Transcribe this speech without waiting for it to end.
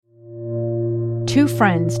Two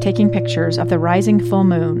friends taking pictures of the rising full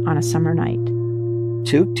moon on a summer night.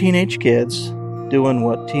 Two teenage kids doing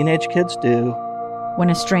what teenage kids do. When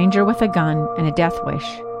a stranger with a gun and a death wish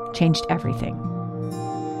changed everything.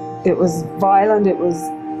 It was violent, it was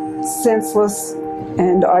senseless,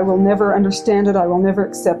 and I will never understand it, I will never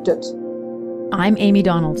accept it. I'm Amy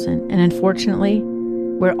Donaldson, and unfortunately,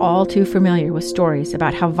 we're all too familiar with stories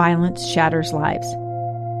about how violence shatters lives.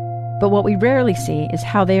 But what we rarely see is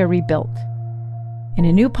how they are rebuilt. In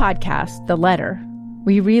a new podcast, The Letter,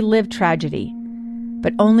 we relive tragedy,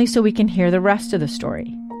 but only so we can hear the rest of the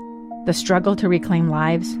story. The struggle to reclaim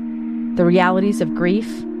lives, the realities of grief,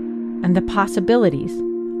 and the possibilities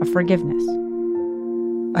of forgiveness.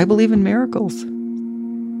 I believe in miracles.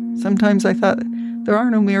 Sometimes I thought, there are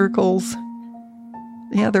no miracles.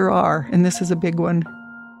 Yeah, there are, and this is a big one.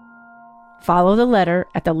 Follow The Letter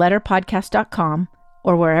at theletterpodcast.com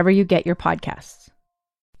or wherever you get your podcasts.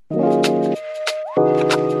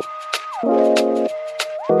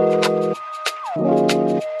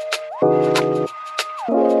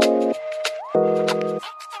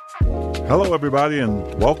 Hello, everybody,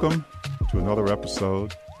 and welcome to another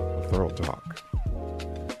episode of Thorough Talk.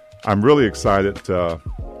 I'm really excited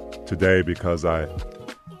today because I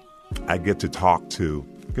get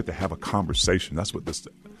to have a conversation. That's what this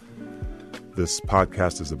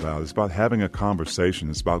podcast is about. It's about having a conversation.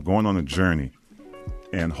 It's about going on a journey.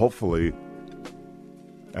 And hopefully,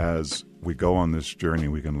 as we go on this journey,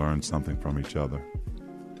 we can learn something from each other.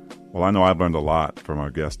 Well, I know I've learned a lot from our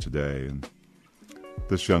guest today. And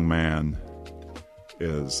this young man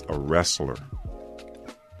is a wrestler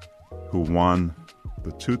who won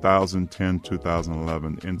the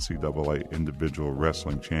 2010-2011 NCAA Individual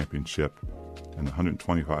Wrestling Championship in the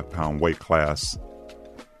 125-pound weight class.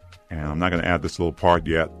 And I'm not going to add this little part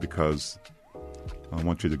yet because I don't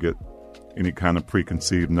want you to get any kind of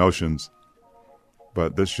preconceived notions.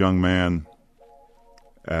 But this young man,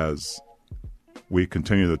 as we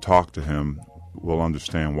continue to talk to him, will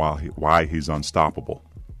understand why he's unstoppable.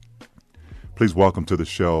 Please welcome to the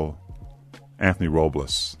show, Anthony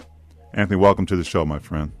Robles. Anthony, welcome to the show, my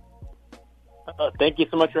friend. Thank you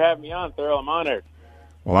so much for having me on, Thurl. I'm honored.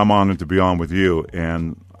 Well, I'm honored to be on with you,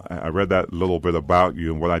 and I read that little bit about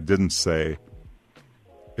you, and what I didn't say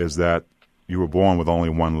is that you were born with only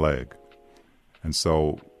one leg. And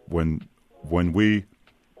so when we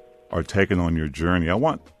are taken on your journey, I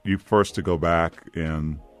want you first to go back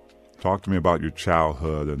and talk to me about your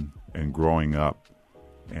childhood and growing up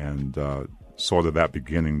and sort of that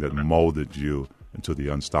beginning that molded you into the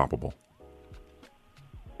unstoppable.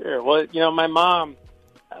 Sure. Well, my mom,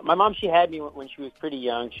 she had me when she was pretty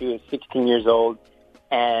young. She was 16 years old,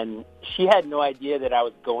 and she had no idea that I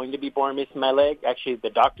was going to be born missing my leg. Actually, the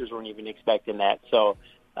doctors weren't even expecting that. So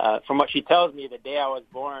from what she tells me, the day I was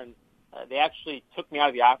born, they actually took me out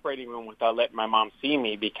of the operating room without letting my mom see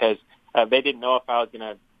me because they didn't know if I was going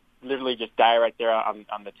to literally just die right there on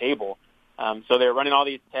the table. So they were running all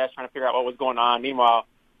these tests, trying to figure out what was going on. Meanwhile,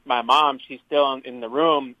 my mom, she's still in the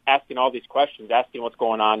room asking all these questions, asking what's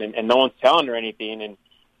going on, and no one's telling her anything. And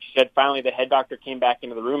she said finally the head doctor came back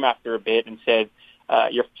into the room after a bit and said,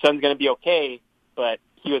 your son's going to be okay, but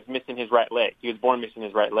he was missing his right leg. He was born missing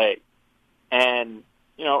his right leg. And,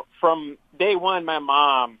 from day one, my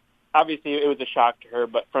mom, obviously it was a shock to her,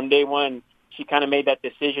 but from day one, she kind of made that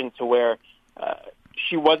decision to where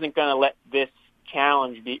she wasn't going to let this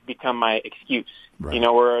challenge become my excuse. Right.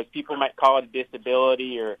 Whereas people might call it a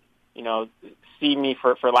disability or, see me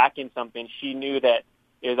for lacking something, she knew that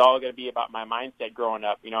it was all going to be about my mindset growing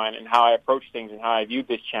up, and how I approached things and how I viewed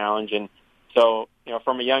this challenge. And so,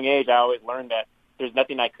 from a young age, I always learned that there's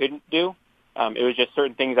nothing I couldn't do. It was just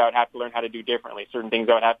certain things I would have to learn how to do differently, certain things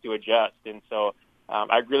I would have to adjust. And so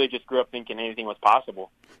I really just grew up thinking anything was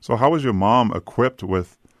possible. So how was your mom equipped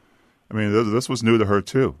with, this was new to her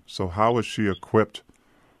too. So how was she equipped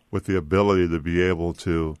with the ability to be able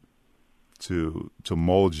to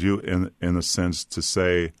mold you in a sense to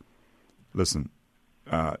say, listen,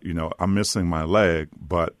 I'm missing my leg,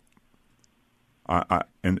 but I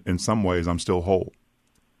in some ways I'm still whole.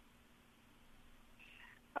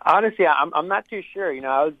 Honestly, I'm not too sure.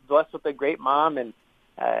 I was blessed with a great mom, and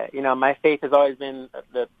my faith has always been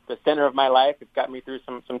the center of my life. It's got me through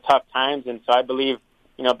some tough times, and so I believe,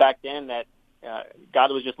 back then that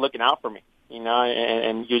God was just looking out for me,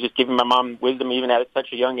 and He was just giving my mom wisdom even at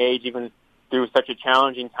such a young age, even through such a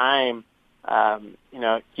challenging time.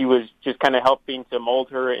 He was just kind of helping to mold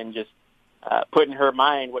her and just put in her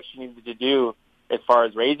mind what she needed to do as far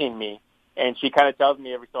as raising me. And she kind of tells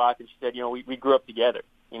me every so often, she said, we grew up together.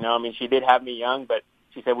 She did have me young, but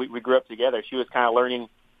she said we grew up together. She was kind of learning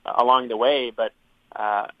along the way, but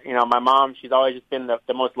My mom, she's always just been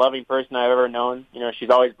the most loving person I've ever known. She's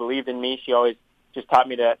always believed in me. She always just taught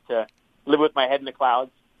me to live with my head in the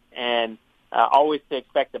clouds and always to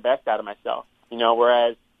expect the best out of myself.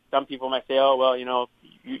 Whereas some people might say, oh, well,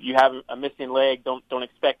 you have a missing leg, don't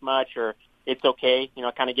expect much, or it's okay.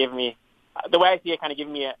 Kind of giving me, the way I see it, kind of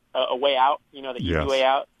giving me a way out, the easy way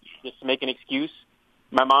out, just to make an excuse.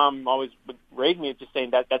 My mom always would raise me just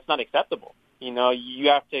saying that's not acceptable. You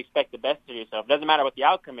have to expect the best of yourself. It doesn't matter what the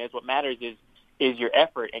outcome is. What matters is your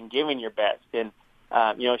effort and giving your best. And,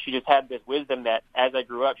 she just had this wisdom that as I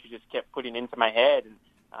grew up, she just kept putting into my head. And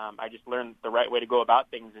I just learned the right way to go about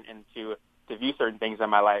things and to view certain things in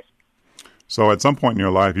my life. So at some point in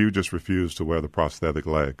your life, you just refused to wear the prosthetic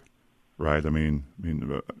leg, right? I mean,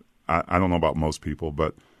 I don't know about most people,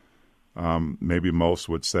 but maybe most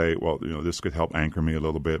would say, well, this could help anchor me a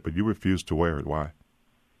little bit, but you refused to wear it. Why?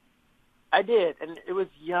 I did, and it was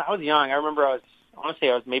I was young. I remember I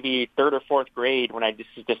was maybe third or fourth grade when I just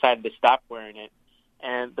decided to stop wearing it.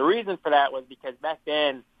 And the reason for that was because back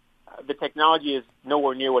then, the technology is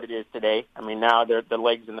nowhere near what it is today. I mean, now the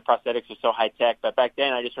legs and the prosthetics are so high tech, but back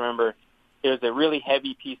then I just remember it was a really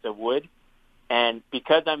heavy piece of wood, and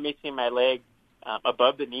because I'm missing my leg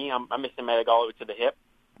above the knee, I'm missing my leg all the way to the hip.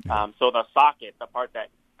 So the socket, the part that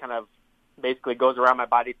kind of basically goes around my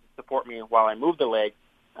body to support me while I move the leg,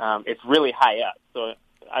 it's really high up. So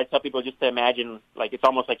I tell people just to imagine, like, it's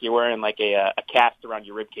almost like you're wearing like a cast around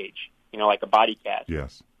your rib cage, like a body cast.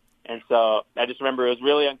 Yes. And so I just remember it was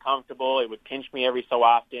really uncomfortable. It would pinch me every so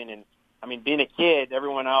often. And, I mean, being a kid,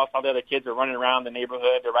 everyone else, all the other kids are running around the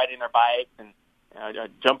neighborhood. They're riding their bikes and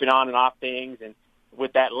jumping on and off things. And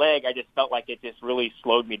with that leg, I just felt like it just really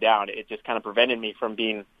slowed me down. It just kind of prevented me from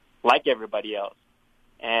being like everybody else.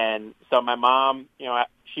 And so my mom,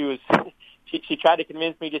 she was she tried to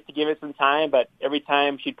convince me just to give it some time, but every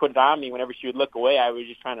time she'd put it on me, whenever she would look away, I was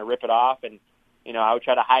just trying to rip it off. And I would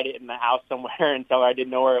try to hide it in the house somewhere and tell her I didn't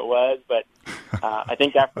know where it was. But I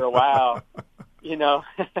think after a while,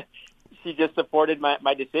 she just supported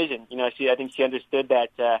my decision. I think she understood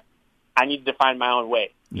that I needed to find my own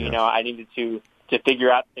way. Yes. I needed to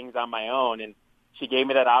figure out things on my own. And she gave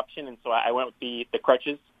me that option. And so I went with the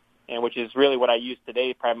crutches, and which is really what I use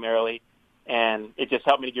today primarily. And it just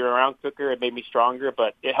helped me to get around quicker. It made me stronger,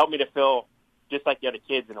 but it helped me to feel just like the other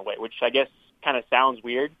kids in a way, which I guess kind of sounds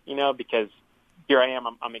weird, because here I am,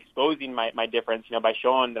 I'm exposing my difference, by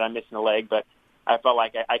showing that I'm missing a leg, but I felt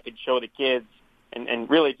like I could show the kids and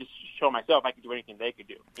really just show myself I could do anything they could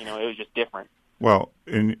do. It was just different. Well,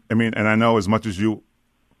 and I know as much as you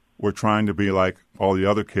were trying to be like all the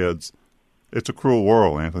other kids, it's a cruel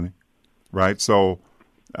world, Anthony, right? So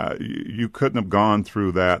you couldn't have gone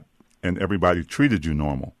through that and everybody treated you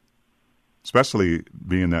normal, especially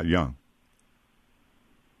being that young.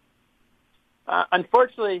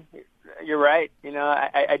 Unfortunately, you're right.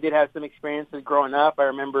 I did have some experiences growing up. I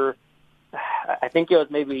remember, I think it was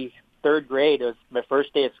maybe third grade. It was my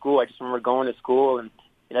first day at school. I just remember going to school, and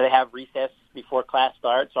they have recess before class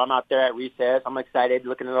starts. So I'm out there at recess. I'm excited,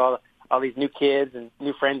 looking at all these new kids and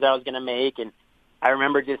new friends I was going to make. And I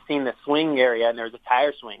remember just seeing the swing area, and there was a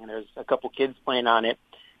tire swing, and there was a couple kids playing on it.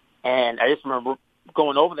 And I just remember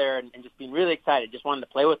going over there and just being really excited, just wanted to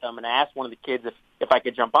play with them. And I asked one of the kids if I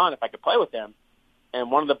could jump on, if I could play with them.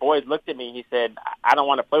 And one of the boys looked at me and he said, "I don't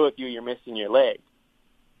want to play with you. You're missing your leg."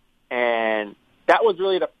 And that was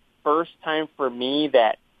really the first time for me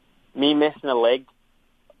that me missing a leg,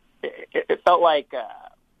 it felt like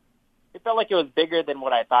it was bigger than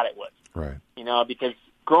what I thought it was. Right. Because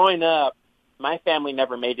growing up, my family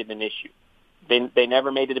never made it an issue. They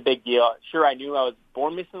never made it a big deal. Sure, I knew I was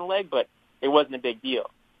born missing a leg, but it wasn't a big deal.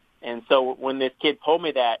 And so when this kid told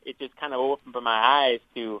me that, it just kind of opened my eyes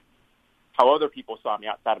to how other people saw me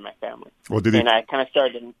outside of my family. Well, and I kind of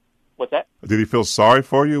started. What's that? Did he feel sorry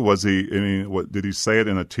for you? Was he? Did he say it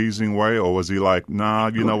in a teasing way, or was he like, "Nah,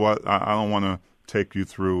 you know what? I don't want to take you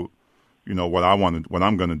through, what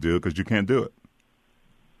I'm going to do because you can't do it."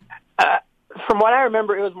 From what I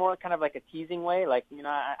remember, it was more kind of like a teasing way. Like, he's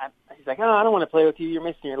like, "Oh, I don't want to play with you. You're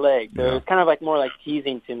missing your leg." So It was kind of like more like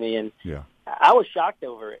teasing to me, and I was shocked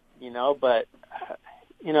over it. But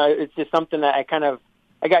it's just something that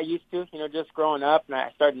I got used to, just growing up, and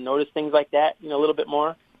I started to notice things like that, a little bit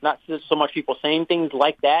more. Not just so much people saying things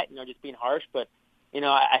like that, just being harsh, but,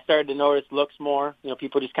 I started to notice looks more,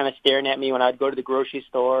 people just kind of staring at me when I'd go to the grocery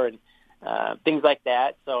store and things like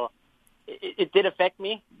that. So it did affect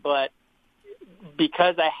me, but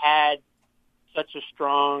because I had such a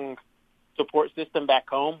strong support system back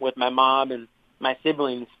home with my mom and my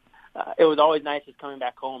siblings, it was always nice just coming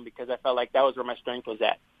back home because I felt like that was where my strength was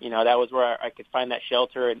at. That was where I could find that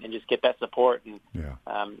shelter and just get that support. And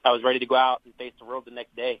I was ready to go out and face the world the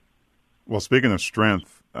next day. Well, speaking of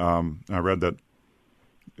strength, I read that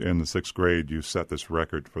in the 6th grade you set this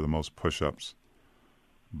record for the most push-ups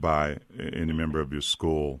by any member of your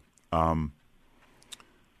school.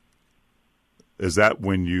 Is that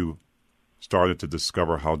when you started to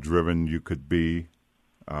discover how driven you could be?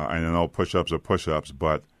 I know push-ups are push-ups,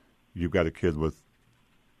 but you've got a kid with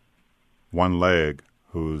one leg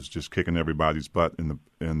who's just kicking everybody's butt in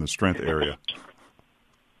the strength area.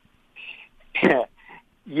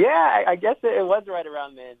 Yeah, I guess it was right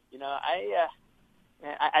around then.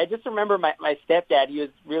 I just remember my stepdad. He was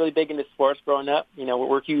really big into sports growing up.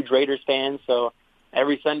 We're huge Raiders fans, so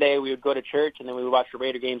every Sunday we would go to church and then we would watch the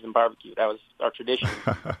Raider games and barbecue. That was our tradition.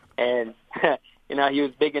 And he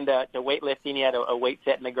was big into weightlifting. He had a weight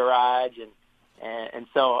set in the garage, and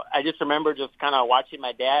so I just remember just kind of watching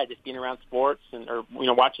my dad, just being around sports or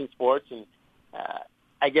watching sports, and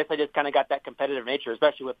I guess I just kind of got that competitive nature,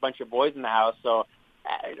 especially with a bunch of boys in the house. So,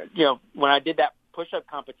 when I did that push-up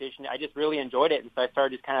competition, I just really enjoyed it, and so I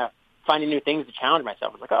started just kind of finding new things to challenge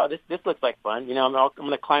myself. I was like, oh, this looks like fun. I'm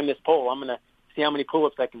going to climb this pole. I'm going to see how many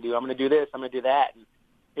pull-ups I can do. I'm going to do this. I'm going to do that. And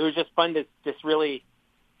it was just fun to just really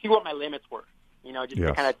see what my limits were,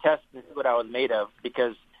 to kind of test and see what I was made of.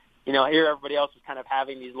 Because, here everybody else was kind of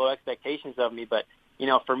having these low expectations of me. But,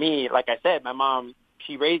 for me, like I said, my mom,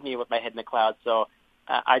 she raised me with my head in the clouds. So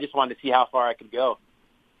I just wanted to see how far I could go.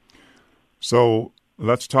 So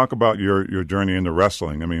let's talk about your journey into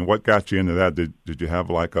wrestling. I mean, what got you into that? Did you have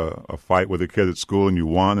like a fight with a kid at school and you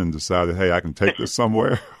won and decided, hey, I can take this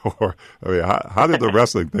somewhere? Or how did the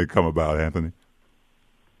wrestling thing come about, Anthony?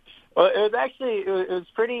 Well, it was actually it was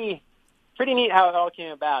pretty neat how it all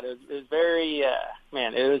came about. It was very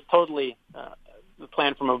it was totally the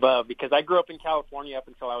plan from above, because I grew up in California up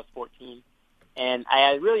until I was 14, and I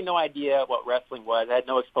had really no idea what wrestling was. I had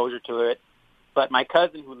no exposure to it. But my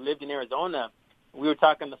cousin, who lived in Arizona, we would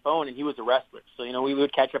talk on the phone, and he was a wrestler. So, we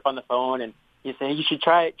would catch up on the phone, and he'd say, you should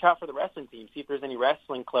try out for the wrestling team, see if there's any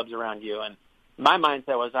wrestling clubs around you. And my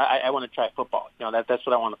mindset was, I want to try football. That's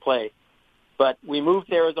what I want to play. But we moved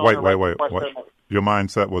to Arizona. Wait. What? Your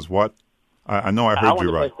mindset was what? I know I heard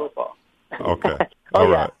you right. I wanted to play football. Okay. All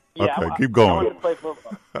right. Yeah, okay, keep going. I wanted to play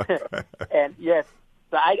football. Okay. And, yes,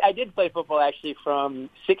 so I did play football, actually, from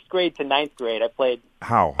 6th grade to 9th grade. I played.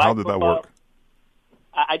 How did that work?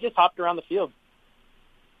 I just hopped around the field.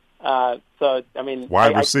 So, I mean,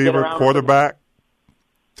 wide receiver, quarterback,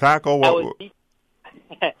 tackle. I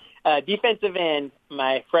was defensive end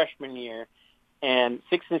my freshman year, and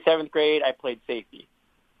 6th and 7th grade I played safety.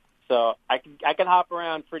 So I could hop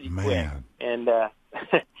around pretty quick. And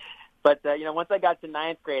but once I got to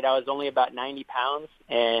 9th grade, I was only about 90 pounds,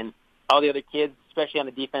 and all the other kids, especially on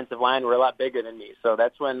the defensive line, were a lot bigger than me. So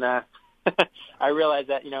that's when I realized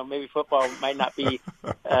that maybe football might not be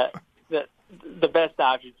the best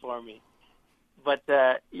option for me. But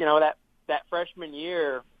that freshman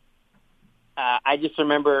year, I just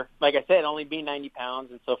remember, like I said, only being 90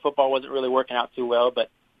 pounds, and so football wasn't really working out too well. But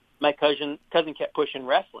my cousin kept pushing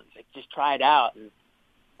wrestling. He's like, just try it out. And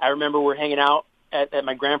I remember we're hanging out at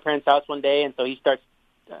my grandparents' house one day, and so he starts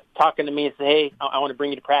talking to me and says, hey, I want to bring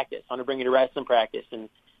you to practice. I want to bring you to wrestling practice, and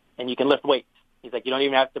you can lift weights. He's like, you don't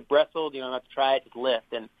even have to wrestle. You don't have to try it. Just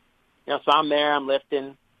lift. And, so I'm there. I'm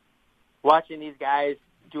lifting, watching these guys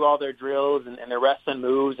do all their drills and their wrestling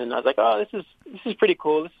moves. And I was like, oh, this is pretty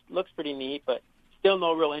cool. This looks pretty neat, but still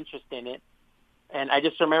no real interest in it. And I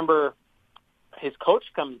just remember his coach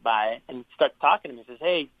comes by and starts talking to me and says,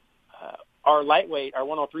 hey, our lightweight, our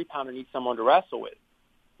 103-pounder needs someone to wrestle with.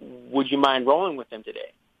 Would you mind rolling with him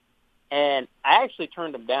today? And I actually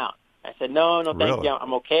turned him down. I said, no, thank you.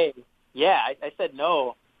 I'm okay. Yeah, I said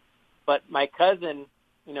no. But my cousin,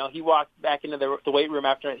 he walked back into the weight room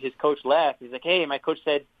after his coach left. He's like, hey, my coach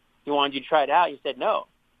said he wanted you to try it out. You said no.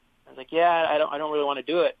 I was like, yeah, I don't really want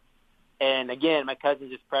to do it. And again, my cousin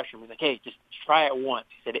just pressured me. He's like, hey, just try it once.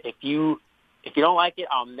 He said, if you don't like it,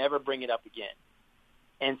 I'll never bring it up again.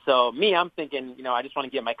 And so I'm thinking, I just want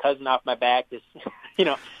to get my cousin off my back. Just,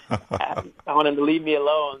 I want him to leave me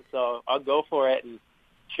alone. So I'll go for it. And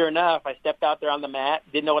sure enough, I stepped out there on the mat,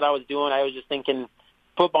 didn't know what I was doing. I was just thinking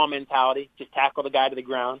football mentality, just tackle the guy to the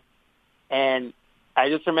ground. And I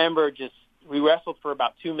just remember we wrestled for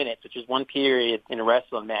about 2 minutes, which is one period in a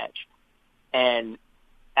wrestling match. And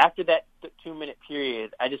after that 2-minute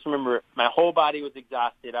period, I just remember my whole body was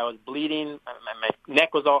exhausted. I was bleeding. My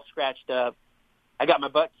neck was all scratched up. I got my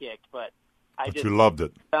butt kicked, but you loved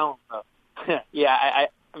it. Yeah, I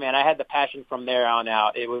had the passion from there on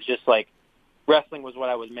out. It was just like wrestling was what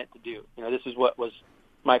I was meant to do. You know, this is what was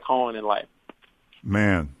my calling in life.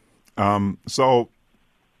 Man. So,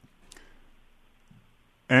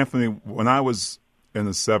 Anthony, when I was in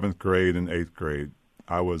the 7th grade and 8th grade,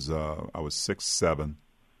 I was 6'7"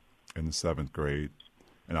 in the 7th grade,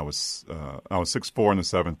 and I was 6'4" in the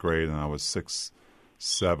 7th grade, and I was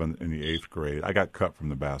 6'7" in the 8th grade. I got cut from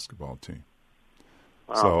the basketball team.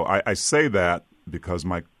 Wow. So I say that because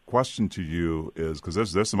my question to you is,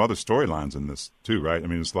 because there's some other storylines in this too, right? I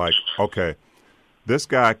mean, it's like, okay, this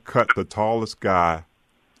guy cut the tallest guy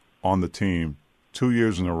on the team 2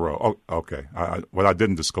 years in a row. Oh, okay. What I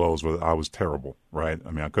didn't disclose was I was terrible, right?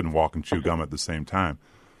 I mean, I couldn't walk and chew gum at the same time.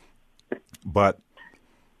 But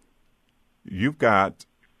you've got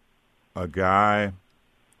a guy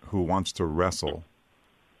who wants to wrestle.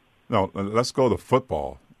 No, let's go to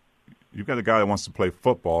football. You've got a guy that wants to play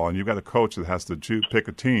football, and you've got a coach that has to pick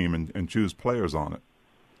a team and choose players on it.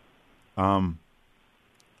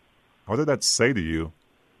 What did that say to you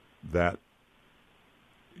that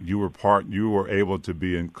you were able to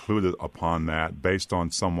be included upon that based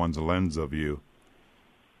on someone's lens of you,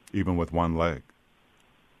 even with one leg?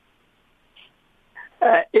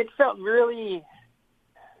 It felt really,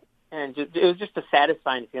 it was just a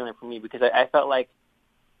satisfying feeling for me, because I felt like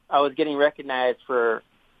I was getting recognized for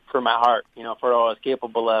my heart, you know, for what I was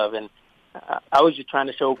capable of, and I was just trying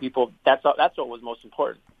to show people that's what was most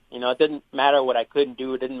important. You know, it didn't matter what I couldn't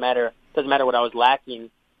do. It doesn't matter what I was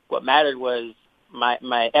lacking. What mattered was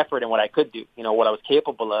my effort and what I could do, you know, what I was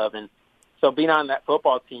capable of. And so being on that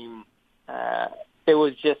football team, it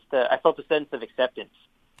was just, I felt a sense of acceptance.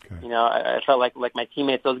 Okay. You know, I felt like my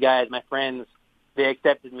teammates, those guys, my friends, they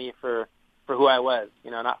accepted me for who I was,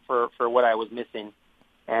 you know, not for what I was missing.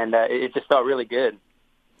 And it just felt really good.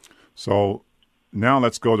 So now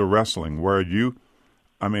let's go to wrestling, where I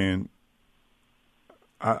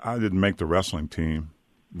didn't make the wrestling team.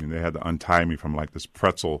 I mean, they had to untie me from like this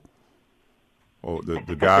pretzel. Oh,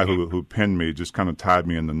 the guy who pinned me just kind of tied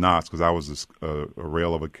me in the knots because I was a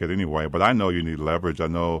rail of a kid anyway. But I know you need leverage. I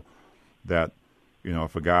know that, you know,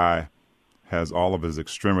 if a guy has all of his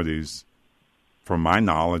extremities, from my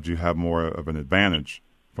knowledge, you have more of an advantage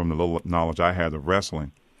from the little knowledge I had of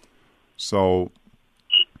wrestling. So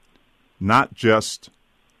not just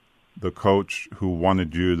the coach who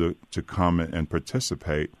wanted you to come and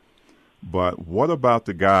participate, but what about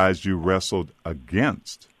the guys you wrestled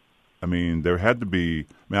against? I mean, there had to be.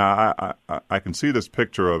 I mean, I can see this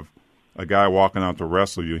picture of a guy walking out to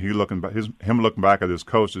wrestle you. Him looking back at his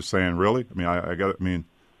coach, just saying, "Really?" I mean, I got. I mean,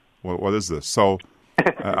 what is this? So,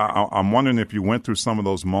 I'm wondering if you went through some of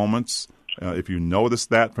those moments, if you noticed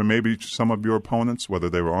that from maybe some of your opponents, whether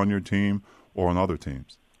they were on your team or on other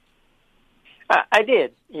teams. I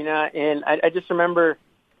did, you know, and I just remember,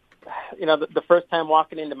 you know, the first time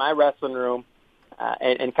walking into my wrestling room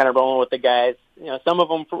and kind of rolling with the guys. You know, some of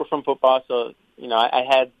them were from football, so, you know,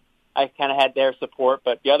 I kind of had their support,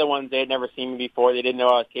 but the other ones, they had never seen me before. They didn't know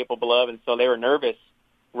what I was capable of, and so they were nervous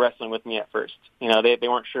wrestling with me at first. You know, they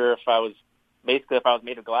weren't sure if I was made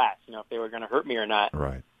of glass, you know, if they were going to hurt me or not.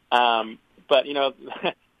 Right. But, you know,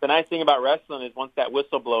 the nice thing about wrestling is once that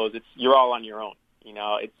whistle blows, you're all on your own. You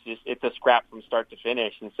know, it's a scrap from start to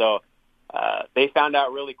finish. And so they found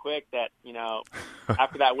out really quick that, you know,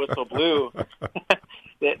 after that whistle blew,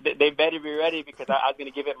 they better be ready because I was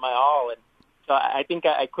going to give it my all. And so I think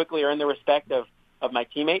I quickly earned the respect of my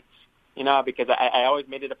teammates, you know, because I always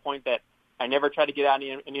made it a point that I never tried to get out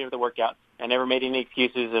any of the workouts. I never made any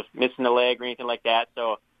excuses of missing a leg or anything like that.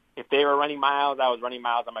 So if they were running miles, I was running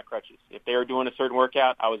miles on my crutches. If they were doing a certain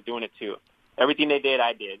workout, I was doing it too. Everything they did,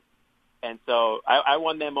 I did. And so I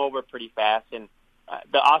won them over pretty fast. And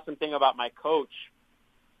the awesome thing about my coach,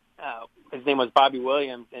 his name was Bobby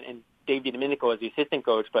Williams, and Dave DiDomenico was the assistant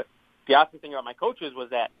coach. But the awesome thing about my coaches was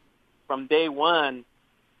that from day one,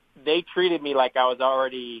 they treated me like I was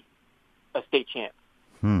already a state champ.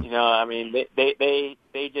 You know, I mean, they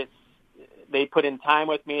put in time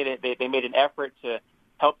with me. They made an effort to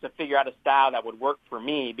help to figure out a style that would work for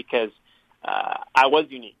me because I was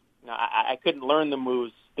unique. You know, I couldn't learn the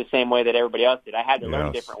moves the same way that everybody else did. I had to learn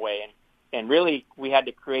a different way. And really, we had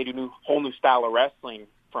to create a whole new style of wrestling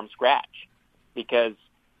from scratch because,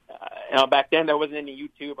 you know, back then there wasn't any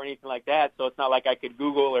YouTube or anything like that, so it's not like I could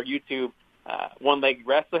Google or YouTube one-leg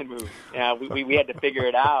wrestling moves. You know, we had to figure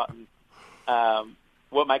it out. And,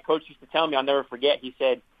 what my coach used to tell me, I'll never forget, he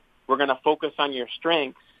said, we're going to focus on your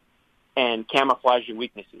strengths and camouflage your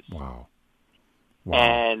weaknesses. Wow.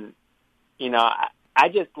 And, you know, I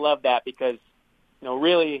just love that because, you know,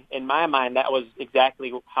 really, in my mind, that was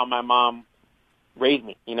exactly how my mom raised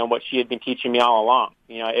me, what she had been teaching me all along.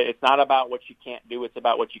 It's not about what you can't do. It's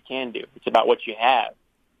about what you can do. It's about what you have.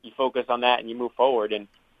 You focus on that and you move forward. And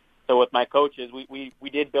so with my coaches, we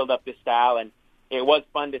did build up this style, and it was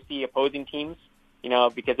fun to see opposing teams,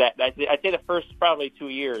 because I'd say the first probably 2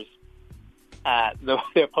 years, the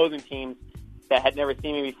opposing teams that had never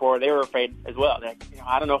seen me before, they were afraid as well. They're like,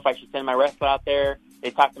 I don't know if I should send my wrestler out there. They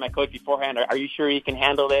talked to my coach beforehand. Are you sure you can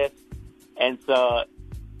handle this? And so,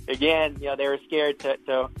 again, they were scared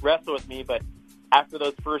to wrestle with me. But after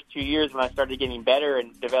those first 2 years, when I started getting better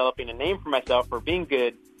and developing a name for myself for being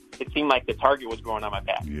good, it seemed like the target was growing on my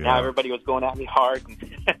back. Yeah. Now everybody was going at me hard, and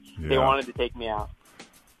they wanted to take me out.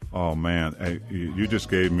 Oh, man. Hey, you just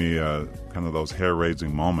gave me kind of those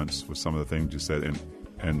hair-raising moments with some of the things you said.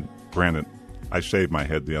 And granted, I shaved my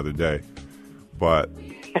head the other day. But,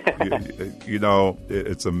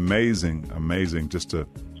 it's amazing just to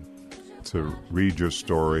read your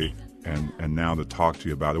story and now to talk to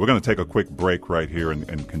you about it. We're going to take a quick break right here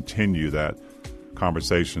and continue that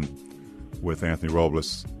conversation with Anthony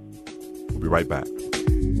Robles. We'll be right back.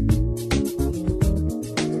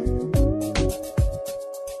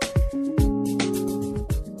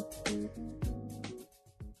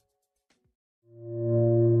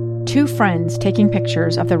 Two friends taking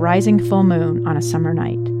pictures of the rising full moon on a summer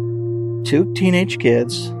night. Two teenage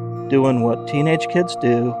kids doing what teenage kids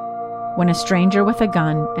do. When a stranger with a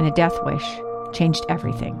gun and a death wish changed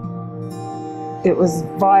everything. It was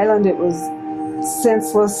violent, it was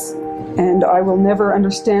senseless, and I will never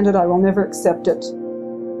understand it. I will never accept it.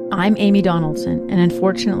 I'm Amy Donaldson, and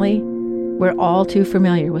unfortunately, we're all too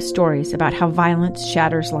familiar with stories about how violence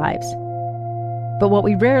shatters lives. But what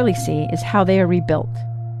we rarely see is how they are rebuilt.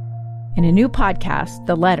 In a new podcast,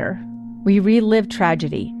 The Letter, we relive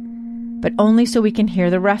tragedy, but only so we can hear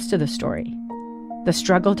the rest of the story. The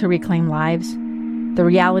struggle to reclaim lives, the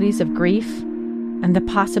realities of grief, and the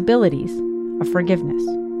possibilities of forgiveness.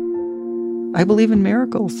 I believe in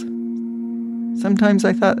miracles. Sometimes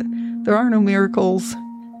I thought, there are no miracles.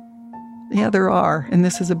 Yeah, there are, and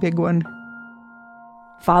this is a big one.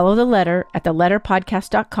 Follow The Letter at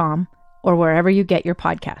theletterpodcast.com or wherever you get your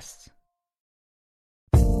podcasts.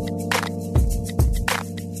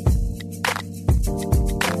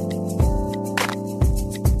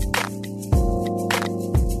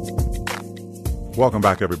 Welcome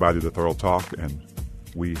back, everybody, to Thorough Talk, and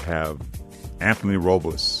we have Anthony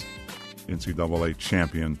Robles, NCAA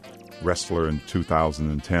champion wrestler in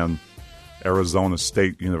 2010, Arizona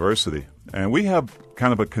State University. And we have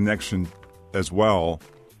kind of a connection as well,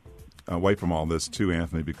 away from all this too,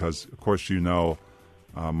 Anthony, because, of course,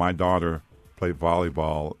 my daughter played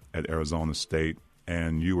volleyball at Arizona State,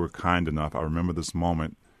 and you were kind enough. I remember this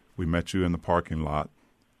moment. We met you in the parking lot,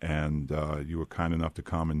 and you were kind enough to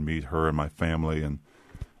come and meet her and my family. And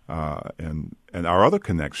our other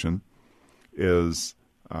connection is,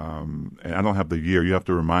 and I don't have the year. You have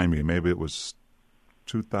to remind me. Maybe it was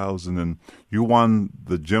 2000, and you won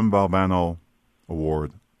the Jim Valvano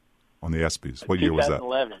Award on the ESPYs. What year was that?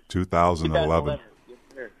 2011. Yes,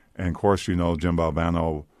 sir. And, of course, Jim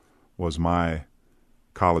Valvano was my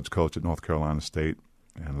college coach at North Carolina State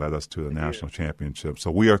and led us to the national championship.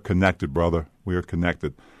 So we are connected, brother. We are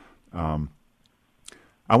connected. I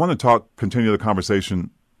want to continue the conversation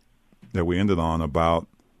that we ended on about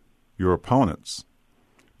your opponents,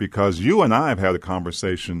 because you and I have had a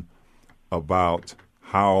conversation about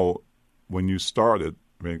how when you started,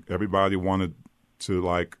 everybody wanted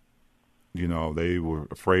to, they were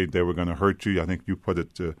afraid they were going to hurt you. I think you put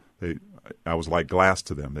it I was like glass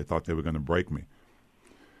to them. They thought they were going to break me.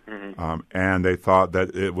 Mm-hmm. And they thought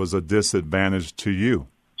that it was a disadvantage to you.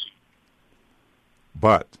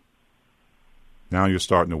 But now you're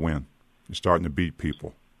starting to win. You're starting to beat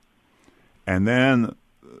people. And then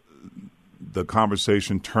the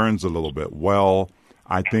conversation turns a little bit. Well,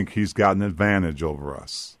 I think he's got an advantage over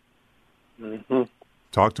us. Mm-hmm.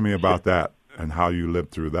 Talk to me about that and how you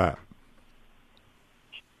lived through that.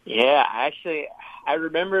 Yeah, I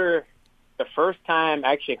remember the first time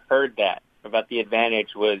I actually heard that about the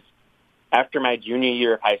advantage was after my junior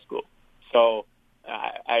year of high school. So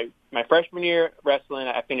my freshman year wrestling,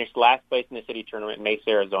 I finished last place in the city tournament in Mesa,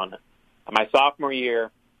 Arizona. My sophomore year,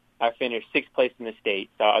 I finished sixth place in the state,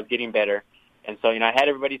 so I was getting better. And so, I had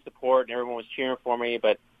everybody's support and everyone was cheering for me.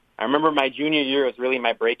 But I remember my junior year was really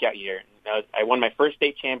my breakout year. I won my first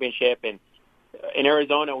state championship, and in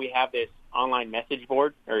Arizona we have this online message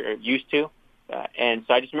board, or used to. And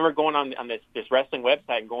so I just remember going on this wrestling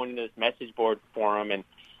website and going into this message board forum, and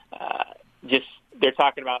they're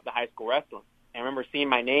talking about the high school wrestling. And I remember seeing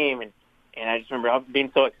my name, and I just remember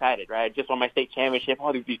being so excited, right? I just won my state championship.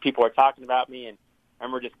 All these people are talking about me, and I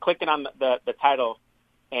remember just clicking on the title,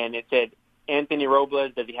 and it said, Anthony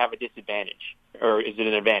Robles, does he have a disadvantage, or is it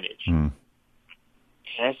an advantage? And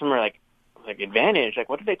I just remember, like advantage? Like,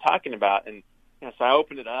 what are they talking about? And so I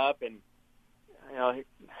opened it up, and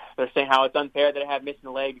they're saying how it's unfair that I have missing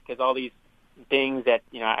a leg because all these things that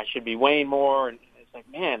I should be weighing more, and it's like,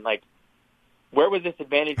 man, like, where was this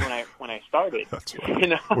advantage when I started? That's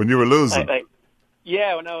right. When you were losing.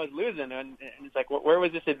 Yeah, when I was losing, and it's like, where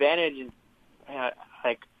was this advantage? And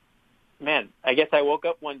man, I guess I woke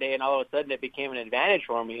up one day and all of a sudden it became an advantage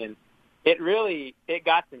for me, and it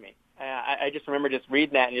got to me. I just remember just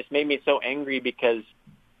reading that, and it just made me so angry because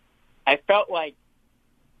I felt like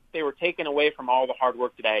they were taking away from all the hard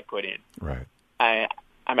work that I had put in. Right. I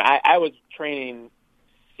was training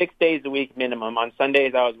 6 days a week minimum. On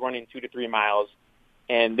Sundays, I was running 2 to 3 miles,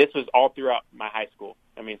 and this was all throughout my high school.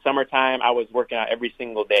 I mean, summertime, I was working out every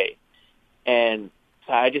single day, and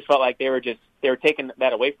so I just felt like they were taking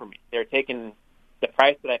that away from me. They were taking the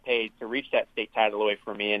price that I paid to reach that state title away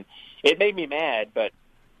from me, and it made me mad. But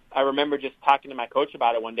I remember just talking to my coach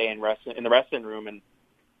about it one day in the wrestling room, and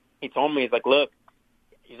he told me, he's like, look,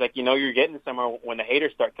 you're getting somewhere when the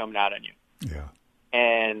haters start coming out on you. Yeah.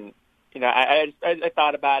 And I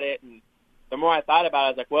thought about it, and the more I thought about it, I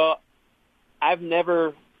was like, well, I've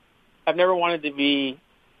never wanted to be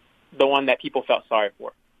the one that people felt sorry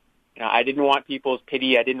for. I didn't want people's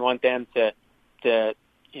pity. I didn't want them to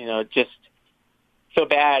just feel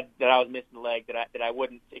bad that I was missing a leg, that I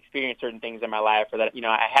wouldn't experience certain things in my life, or that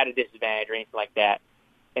I had a disadvantage or anything like that.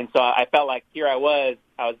 And so I felt like here I was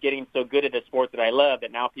getting so good at a sport that I loved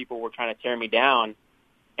that now people were trying to tear me down.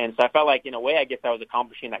 And so I felt like, in a way, I guess I was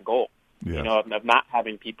accomplishing that goal, yes, of not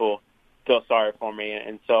having people feel sorry for me.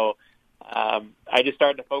 And so I just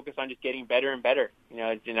started to focus on just getting better and better,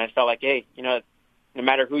 and I felt like, hey, no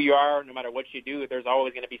matter who you are, no matter what you do, there's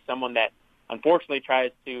always going to be someone that unfortunately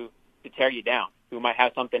tries to tear you down, who might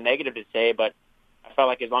have something negative to say. But I felt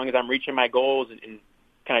like as long as I'm reaching my goals and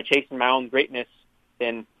kind of chasing my own greatness,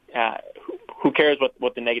 then who cares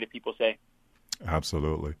what the negative people say?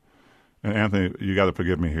 Absolutely. And Anthony, you got to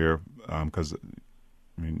forgive me here, because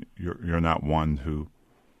you're not one who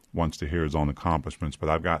wants to hear his own accomplishments, but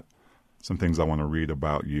I've got some things I want to read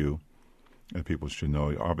about you that people should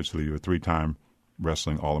know. Obviously, you're a 3-time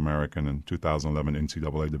wrestling All-American and 2011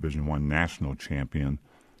 NCAA Division I national champion,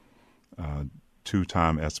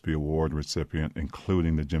 2-time ESPY Award recipient,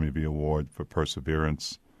 including the Jimmy V Award for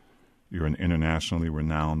Perseverance. You're an internationally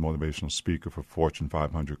renowned motivational speaker for Fortune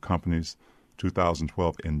 500 companies,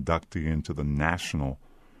 2012 inductee into the National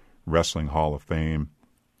Wrestling Hall of Fame.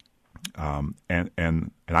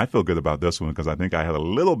 And I feel good about this one because I think I had a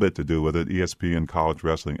little bit to do with it. ESPN college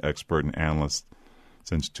wrestling expert and analyst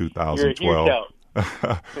since 2012.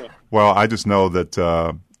 Well, I just know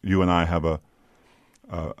that you and I have a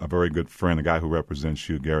very good friend, a guy who represents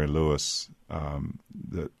you, Gary Lewis,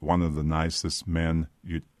 one of the nicest men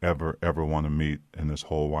you'd ever want to meet in this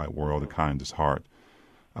whole wide world, the kindest heart.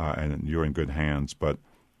 And you're in good hands. But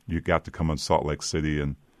you got to come to Salt Lake City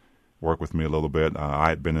and work with me a little bit. I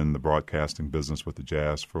had been in the broadcasting business with the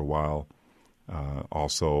Jazz for a while.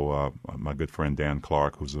 Also, my good friend Dan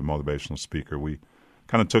Clark, who's a motivational speaker, we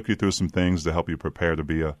kind of took you through some things to help you prepare to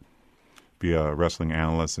be a wrestling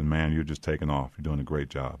analyst. And, man, you're just taking off. You're doing a great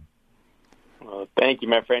job. Well, thank you,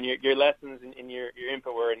 my friend. Your lessons and your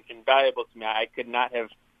input were invaluable to me. I could not have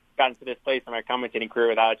gotten to this place in my commentating career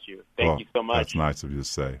without you. Thank you so much. That's nice of you to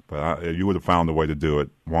say. But you would have found a way to do it.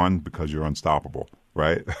 One, because you're unstoppable,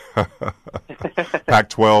 right?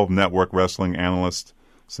 Pac-12 Network Wrestling Analyst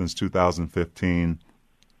since 2015,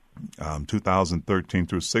 2013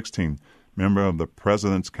 through 16, member of the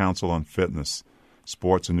President's Council on Fitness,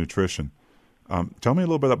 Sports, and Nutrition. Tell me a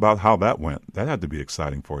little bit about how that went. That had to be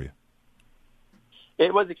exciting for you.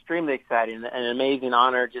 It was extremely exciting, an amazing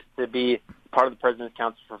honor just to be part of the President's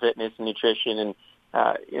Council for Fitness and Nutrition. And,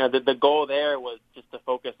 the goal there was just to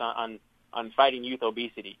focus on fighting youth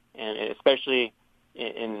obesity, and especially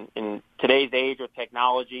in today's age with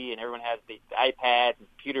technology, and everyone has the iPads and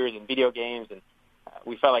computers and video games, and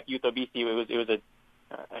we felt like youth obesity it was a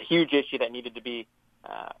huge issue that needed to be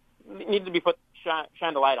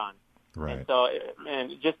shined a light on. Right. And so,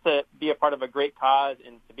 and just to be a part of a great cause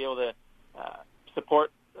and to be able to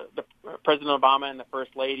support the President Obama and the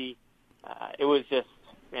First Lady, it was just,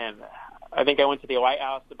 man, I think I went to the White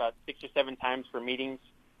House about 6 or 7 times for meetings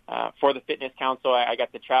for the Fitness Council. I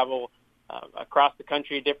got to travel across the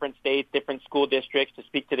country, different states, different school districts to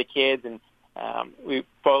speak to the kids, and we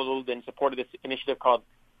followed and supported this initiative called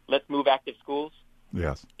Let's Move Active Schools.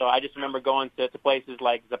 Yes. So I just remember going to places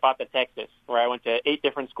like Zapata, Texas, where I went to 8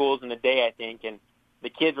 different schools in a day, I think, and the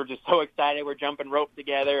kids were just so excited. We're jumping rope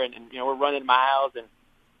together, and we're running miles. And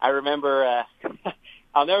I remember,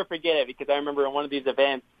 I'll never forget it, because I remember in one of these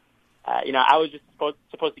events, I was just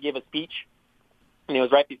supposed to give a speech, and it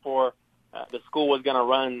was right before the school was going to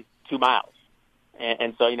run 2 miles.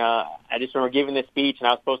 And so, I just remember giving this speech, and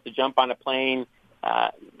I was supposed to jump on a plane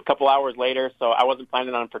a couple hours later, so I wasn't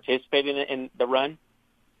planning on participating in the run.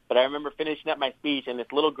 But I remember finishing up my speech, and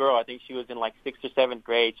this little girl, I think she was in like 6th or 7th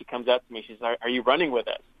grade, she comes up to me. She says, "Are you running with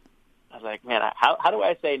us?" I was like, man, how do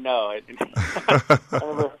I say no? I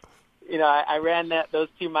remember, I ran those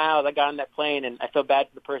 2 miles. I got on that plane, and I felt bad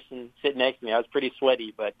for the person sitting next to me. I was pretty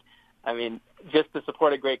sweaty, but, I mean, just to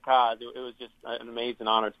support a great cause, it was just an amazing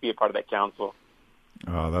honor to be a part of that council.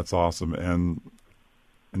 That's awesome. And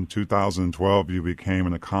in 2012, you became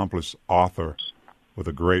an accomplished author with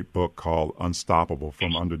a great book called Unstoppable: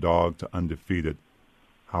 From Underdog to Undefeated,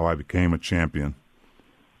 How I Became a Champion.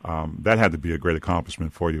 That had to be a great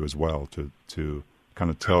accomplishment for you as well, to kind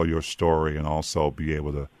of tell your story and also be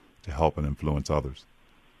able to help and influence others.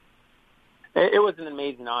 It was an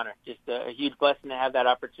amazing honor, just a huge blessing to have that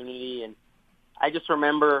opportunity. And I just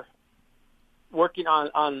remember working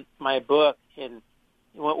on my book, and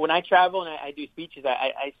when I travel and I do speeches,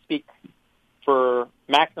 I speak for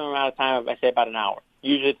maximum amount of time, I say about an hour.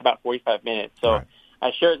 Usually it's about 45 minutes. So right.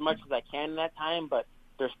 I share as much as I can in that time, but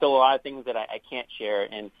there's still a lot of things that I can't share.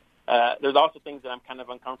 And there's also things that I'm kind of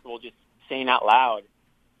uncomfortable just saying out loud.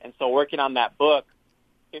 And so working on that book,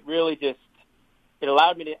 it really just, it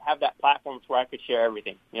allowed me to have that platform where I could share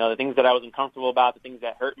everything. The things that I was uncomfortable about, the things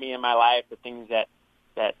that hurt me in my life, the things that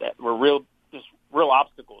were real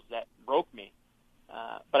obstacles that broke me.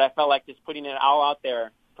 But I felt like just putting it all out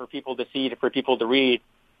there for people to see, for people to read,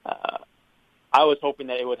 I was hoping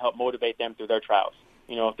that it would help motivate them through their trials,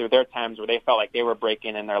 through their times where they felt like they were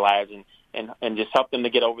breaking in their lives, and just help them to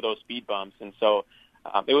get over those speed bumps. And so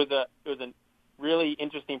it was a really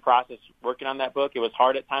interesting process working on that book. It was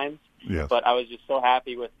hard at times, yes, but I was just so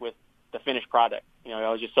happy with the finished product. I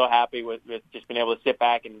was just so happy with just being able to sit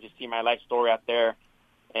back and just see my life story out there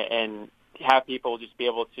and have people just be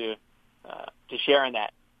able to share in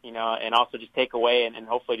that, and also just take away and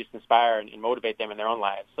hopefully just inspire and motivate them in their own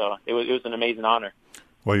lives. So it was an amazing honor.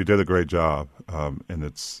 Well, you did a great job, and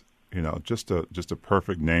it's just a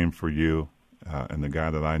perfect name for you and the guy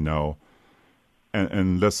that I know.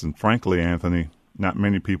 And listen, frankly, Anthony, not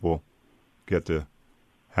many people get to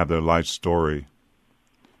have their life story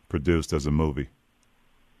produced as a movie,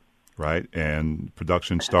 right? And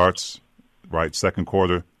production starts right second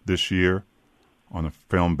quarter this year on a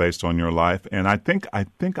film based on your life. And I think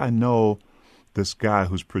I know this guy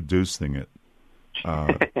who's producing it,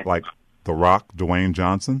 like The Rock, Dwayne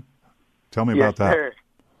Johnson. Tell me about that.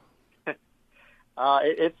 Sir.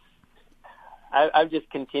 I've just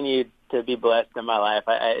continued to be blessed in my life.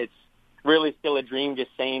 It's really still a dream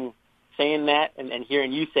just saying that and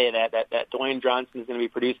hearing you say that Dwayne Johnson is going to be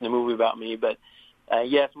producing a movie about me. But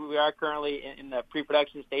yes, we are currently in the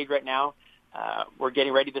pre-production stage right now. We're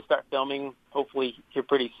getting ready to start filming, hopefully here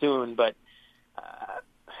pretty soon. But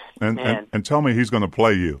and tell me he's going to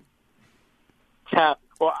play you.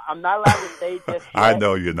 Well, I'm not allowed to say just yet. I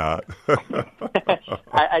know you're not.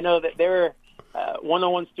 I know that there are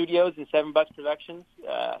 101 Studios and 7 Bucks Productions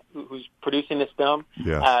who's producing this film.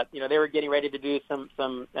 Yes. They were getting ready to do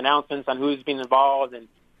some announcements on who's been involved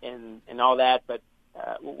and all that. But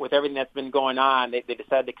with everything that's been going on, they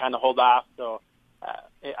decided to kind of hold off. So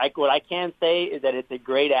what I can say is that it's a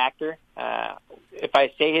great actor. If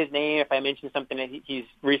I say his name, if I mention something that he's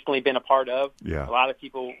recently been a part of, yeah, a lot of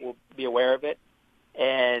people will be aware of it.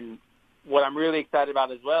 And what I'm really excited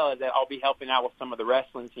about as well is that I'll be helping out with some of the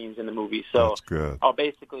wrestling scenes in the movie. So that's good. I'll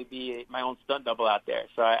basically be my own stunt double out there.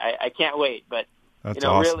 So I can't wait. But, that's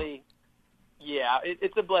awesome. Really, yeah,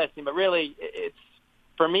 it's a blessing. But really, it's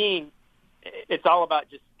for me, it's all about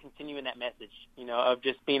just continuing that message, of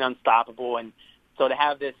just being unstoppable. And so to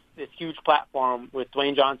have this huge platform with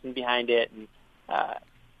Dwayne Johnson behind it, and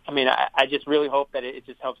I just really hope that it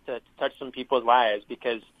just helps to touch some people's lives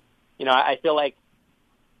because, I feel like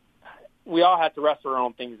we all have to wrestle our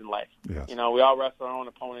own things in life. Yes. We all wrestle our own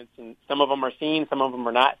opponents, and some of them are seen, some of them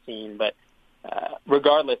are not seen. But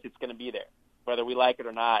regardless, it's going to be there, whether we like it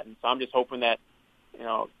or not. And so I'm just hoping that,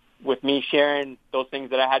 with me sharing those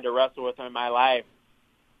things that I had to wrestle with in my life,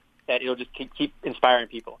 that it'll just keep inspiring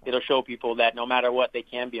people. It'll show people that no matter what, they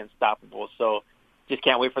can be unstoppable. So just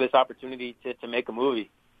can't wait for this opportunity to make a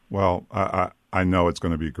movie. Well, I know it's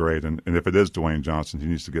going to be great. And if it is Dwayne Johnson, he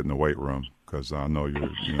needs to get in the weight room because I know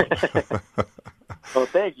you're. Well,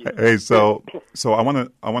 thank you. Hey, so I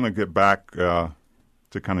want to get back to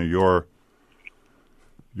kind of your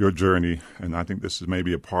your journey, and I think this is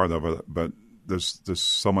maybe a part of it, but there's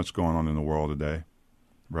so much going on in the world today,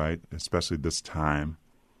 right? Especially this time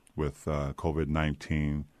with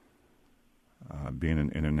COVID-19 being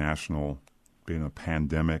an international, being a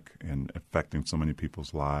pandemic and affecting so many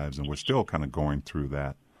people's lives, and we're still kind of going through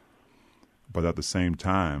that. But at the same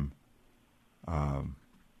time,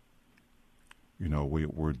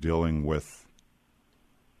 we're dealing with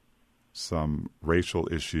some racial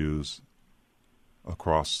issues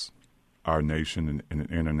across our nation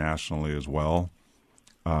and internationally as well.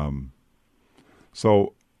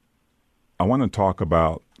 So I want to talk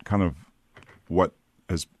about kind of what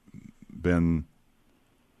has been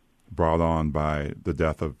brought on by the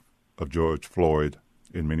death of George Floyd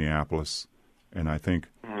in Minneapolis. And I think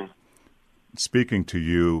speaking to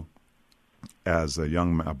you as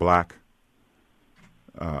a black,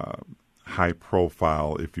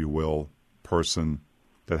 high-profile, if you will, person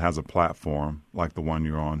that has a platform like the one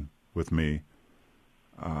you're on with me,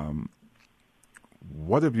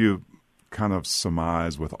 what have you kind of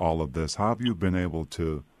surmised with all of this? How have you been able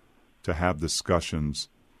to have discussions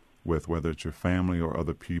with whether it's your family or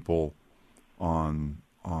other people on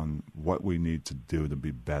what we need to do to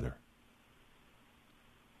be better?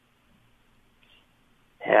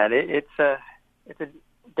 Yeah, it's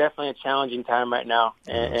definitely a challenging time right now,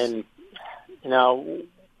 and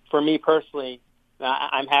for me personally,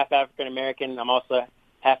 I'm half African American. I'm also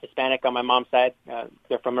half Hispanic on my mom's side.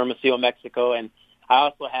 They're from Hermosillo, Mexico, and I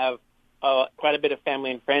also have quite a bit of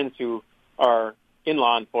family and friends who are in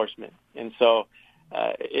law enforcement, and so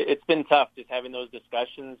it's been tough just having those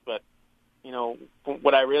discussions. But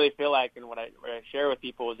what I really feel like, and what I share with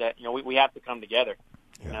people is that we have to come together.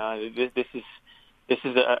 Yeah. This is it's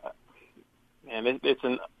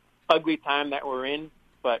an ugly time that we're in,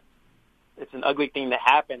 but it's an ugly thing that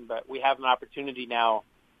happened. But we have an opportunity now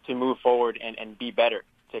to move forward and be better,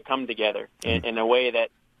 to come together in a way that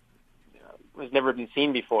has never been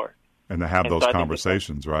seen before. And to have those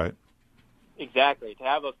conversations, right? Exactly, to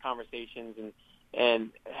have those conversations,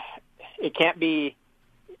 and it can't be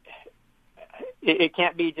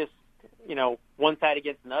just one side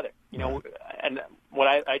against another. And what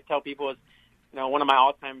I tell people is, one of my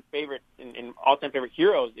all-time favorite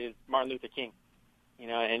heroes is Martin Luther King.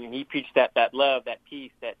 And he preached that love, that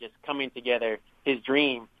peace, that just coming together, his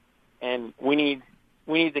dream, and we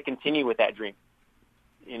need to continue with that dream.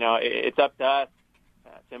 It's up to us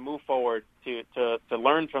to move forward, to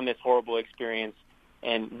learn from this horrible experience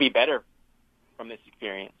and be better from this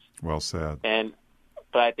experience. Well said.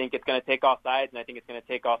 But I think it's going to take all sides, and I think it's going to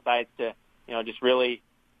take all sides to, just really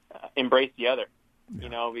embrace the other,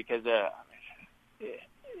 because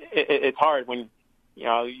it's hard when,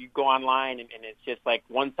 you go online and it's just like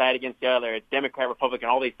one side against the other. It's Democrat, Republican,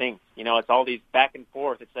 all these things. It's all these back and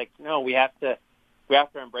forth. It's like, no, we have to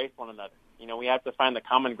embrace one another. We have to find the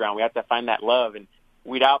common ground. We have to find that love and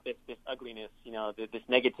weed out this ugliness, this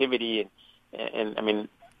negativity and I mean,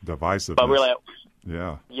 divisiveness. But really,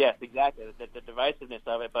 yeah. Yes, exactly. The divisiveness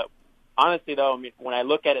of it. But honestly, though, when I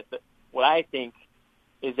look at it, what I think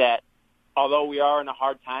is that although we are in a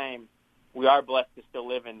hard time, we are blessed to still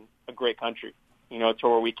live in a great country, to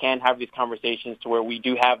where we can have these conversations, to where we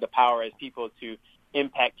do have the power as people to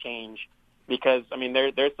impact change. Because,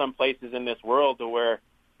 there's some places in this world where,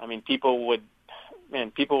 people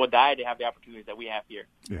would die to have the opportunities that we have here.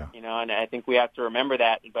 Yeah. And I think we have to remember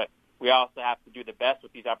that, but we also have to do the best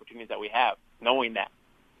with these opportunities that we have, knowing that.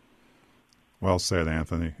 Well said,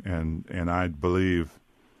 Anthony. And I believe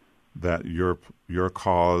that your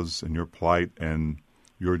cause and your plight and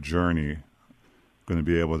your journey going to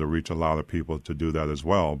be able to reach a lot of people to do that as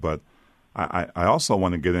well. But I also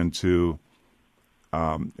want to get into,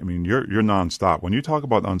 you're nonstop. When you talk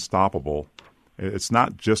about unstoppable, it's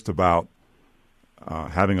not just about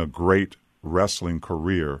having a great wrestling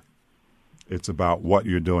career. It's about what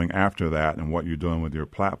you're doing after that and what you're doing with your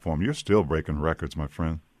platform. You're still breaking records, my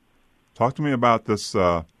friend. Talk to me about this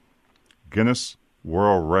Guinness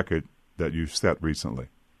World Record that you set recently.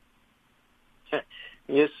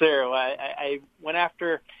 Yes, sir. Well, I went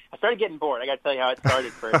after. I started getting bored. I got to tell you how it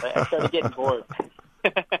started first. I started getting bored.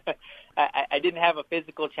 I didn't have a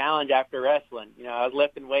physical challenge after wrestling. I was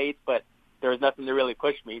lifting weights, but there was nothing to really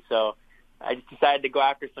push me. So I just decided to go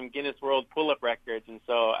after some Guinness World pull-up records. And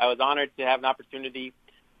so I was honored to have an opportunity.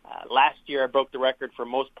 Last year, I broke the record for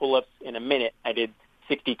most pull-ups in a minute. I did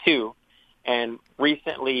 62. And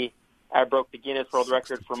recently, I broke the Guinness World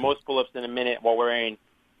Record for most pull-ups in a minute while wearing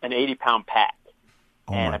an 80-pound pack.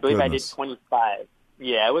 Oh, and I believe goodness. I did 25.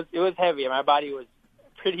 Yeah, it was heavy. My body was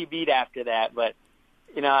pretty beat after that. But,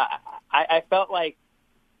 I felt like,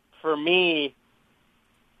 for me,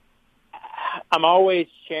 I'm always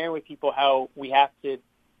sharing with people how we have to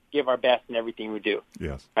give our best in everything we do.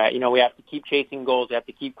 Yes. Right? We have to keep chasing goals. We have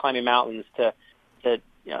to keep climbing mountains to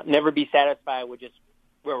never be satisfied with just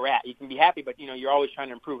where we're at. You can be happy, but, you're always trying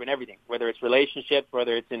to improve in everything, whether it's relationships,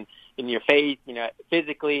 whether it's in your faith,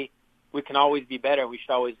 physically, we can always be better. We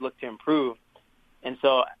should always look to improve. And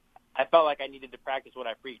so I felt like I needed to practice what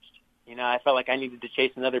I preached. I felt like I needed to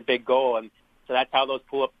chase another big goal. And so that's how those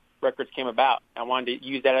pull-up records came about. I wanted to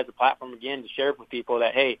use that as a platform again to share it with people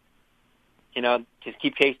that, hey, just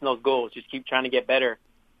keep chasing those goals. Just keep trying to get better.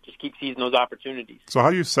 Just keep seizing those opportunities. So how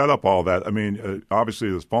do you set up all that? I mean, obviously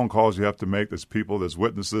there's phone calls you have to make. There's people, there's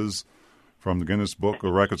witnesses from the Guinness Book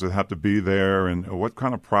of Records that have to be there. And what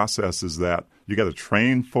kind of process is that? You got to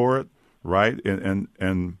train for it, right? And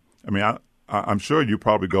I mean, I'm sure you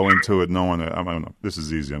probably go into it knowing that, this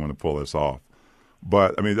is easy. I'm going to pull this off.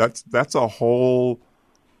 But, I mean, that's a whole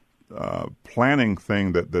planning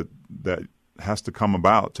thing that has to come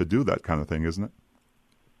about to do that kind of thing, isn't it?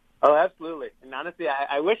 Oh, absolutely. And honestly,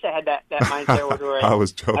 I wish I had that mindset where I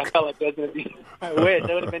was joking. I felt like it was going to be. I wish.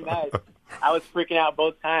 That would have been nice. I was freaking out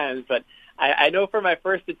both times. But I know for my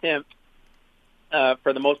first attempt,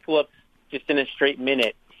 for the most pull-ups just in a straight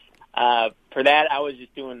minute, for that I was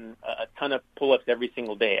just doing a ton of pull-ups every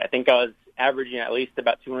single day. I think I was averaging at least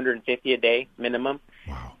about 250 a day minimum.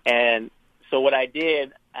 Wow. And so what I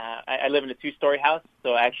did, I live in a 2-story house,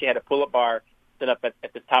 so I actually had a pull-up bar set up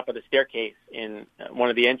at the top of the staircase in one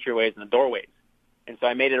of the entryways and the doorways. And so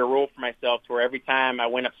I made it a rule for myself to where every time I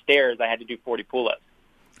went upstairs, I had to do 40 pull-ups.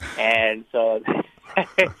 And so, I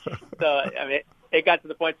mean, it got to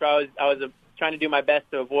the point where I was trying to do my best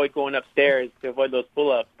to avoid going upstairs, to avoid those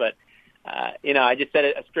pull-ups. But, I just set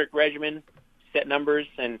a strict regimen, set numbers,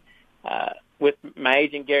 and with my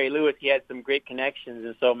agent, Gary Lewis, he had some great connections.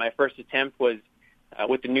 And so my first attempt was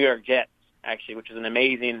with the New York Jets, actually, which was an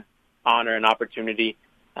amazing honor and opportunity.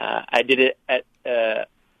 I did it at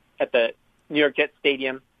the New York Jets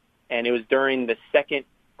Stadium, and it was during the second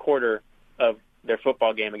quarter of their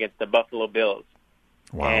football game against the Buffalo Bills.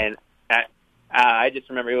 Wow. And I just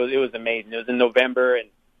remember it was amazing. It was in November, and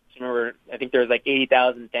I think there was like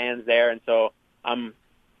 80,000 fans there, and so I'm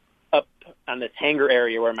up on this hangar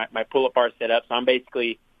area where my pull-up bar is set up, so I'm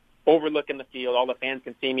basically overlooking the field. All the fans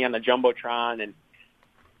can see me on the Jumbotron, and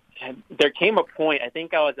there came a point, I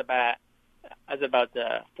think I was about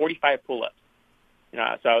 45 pull-ups.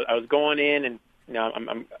 So I was going in, and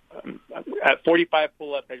I'm at 45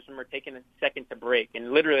 pull-ups. I just remember taking a second to break,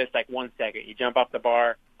 and literally it's like 1 second. You jump off the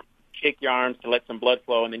bar, shake your arms to let some blood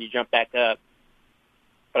flow, and then you jump back up.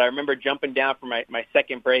 But I remember jumping down for my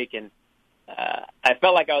second break, and I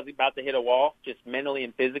felt like I was about to hit a wall, just mentally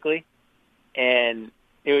and physically. And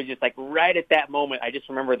it was just like right at that moment, I just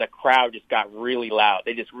remember the crowd just got really loud.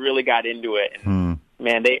 They just really got into it. And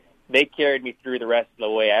man, they carried me through the rest of the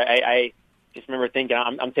way. I just remember thinking,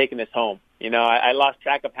 I'm taking this home. I lost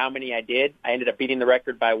track of how many I did. I ended up beating the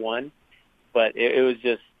record by 1, but it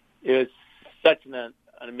was such an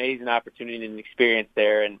amazing opportunity and experience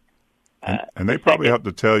there. And they probably have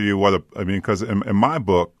to tell you because in my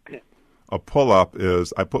book, a pull-up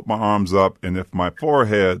is I put my arms up, and if my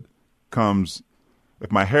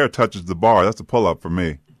hair touches the bar, that's a pull-up for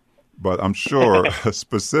me. But I'm sure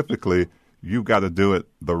specifically you've got to do it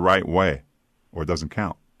the right way or it doesn't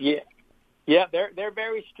count. Yeah, they're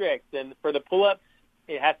very strict. And for the pull-ups,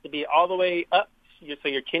 it has to be all the way up so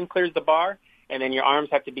your chin clears the bar, and then your arms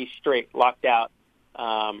have to be straight, locked out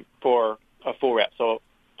for a full rep. So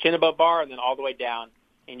chin above bar and then all the way down.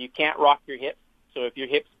 And you can't rock your hips. So if your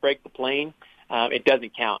hips break the plane, it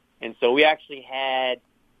doesn't count. And so we actually had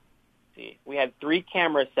 3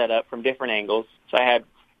 cameras set up from different angles. So I had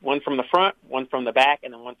one from the front, one from the back,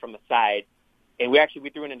 and then one from the side. And we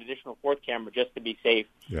threw in an additional 4th camera just to be safe.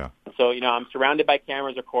 Yeah. So, I'm surrounded by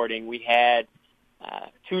cameras recording. We had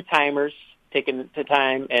 2 timers taking the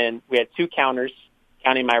time, and we had 2 counters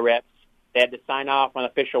counting my reps. They had to sign off on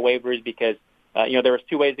official waivers because, there was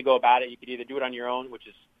 2 ways to go about it. You could either do it on your own, which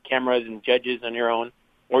is cameras and judges on your own,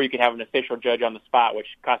 or you could have an official judge on the spot, which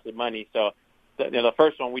costed money. So the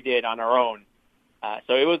first one we did on our own.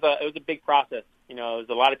 So it was a big process. There was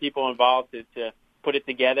a lot of people involved to put it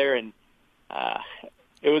together, and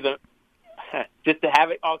it was just to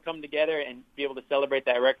have it all come together and be able to celebrate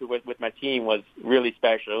that record with my team was really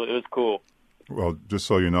special. It was cool. Well, just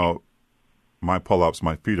so you know, my pull-ups,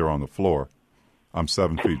 my feet are on the floor. I'm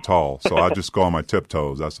 7 feet tall, so I just go on my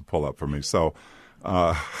tiptoes. That's a pull-up for me. So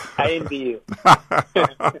I envy you.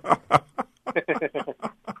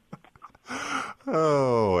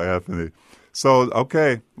 Oh, Anthony. So,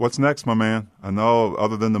 okay, what's next, my man? I know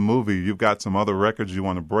other than the movie, you've got some other records you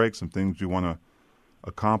want to break, some things you want to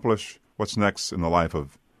accomplish. What's next in the life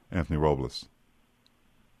of Anthony Robles?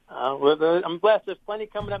 I'm blessed. There's plenty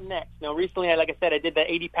coming up next. Recently, like I said, I did the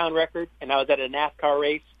 80-pound record, and I was at a NASCAR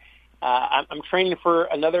race. I'm training for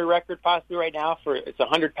another record possibly right now. It's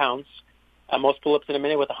 100 pounds. Most pull-ups in a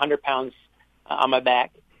minute with 100 pounds on my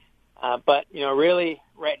back. But really,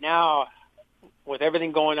 right now, with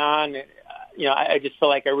everything going on, I just feel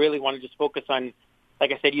like I really want to just focus on,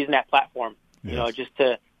 like I said, using that platform. Yes. Just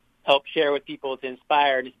to help share with people, to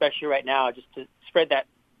inspire, and especially right now, just to spread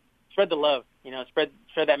the love.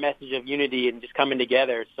 Spread that message of unity and just coming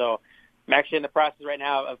together. So I'm actually in the process right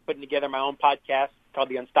now of putting together my own podcast called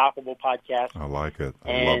the Unstoppable Podcast. I like it.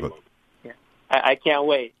 I love it. Yeah, I can't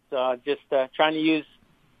wait. So just trying to use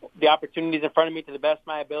the opportunities in front of me to the best of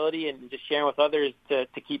my ability and just sharing with others to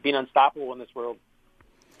keep being unstoppable in this world.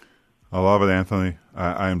 I love it, Anthony.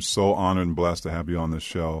 I am so honored and blessed to have you on this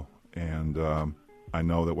show. And I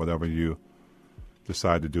know that whatever you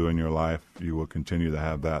decide to do in your life, you will continue to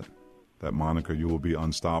have that moniker. You will be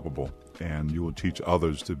unstoppable, and you will teach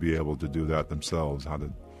others to be able to do that themselves.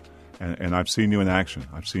 And I've seen you in action.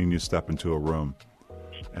 I've seen you step into a room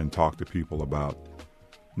and talk to people about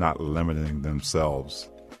not limiting themselves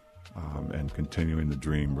and continuing to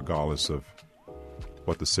dream regardless of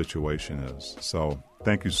what the situation is. So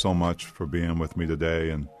thank you so much for being with me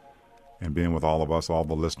today and being with all of us. All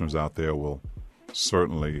the listeners out there will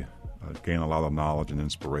certainly gain a lot of knowledge and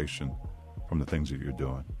inspiration from the things that you're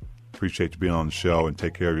doing. Appreciate you being on the show, and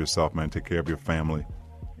take care of yourself, man. Take care of your family,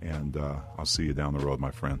 and I'll see you down the road,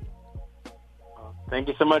 my friend. Thank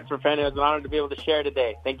you so much, my friend. It was an honor to be able to share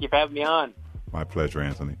today. Thank you for having me on. My pleasure,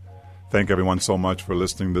 Anthony. Thank everyone so much for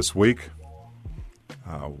listening this week.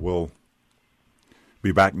 We'll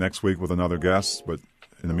be back next week with another guest, but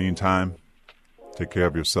in the meantime, take care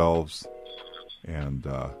of yourselves, and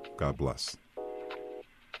God bless.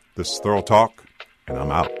 This is Thorough Talk, and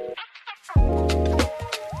I'm out.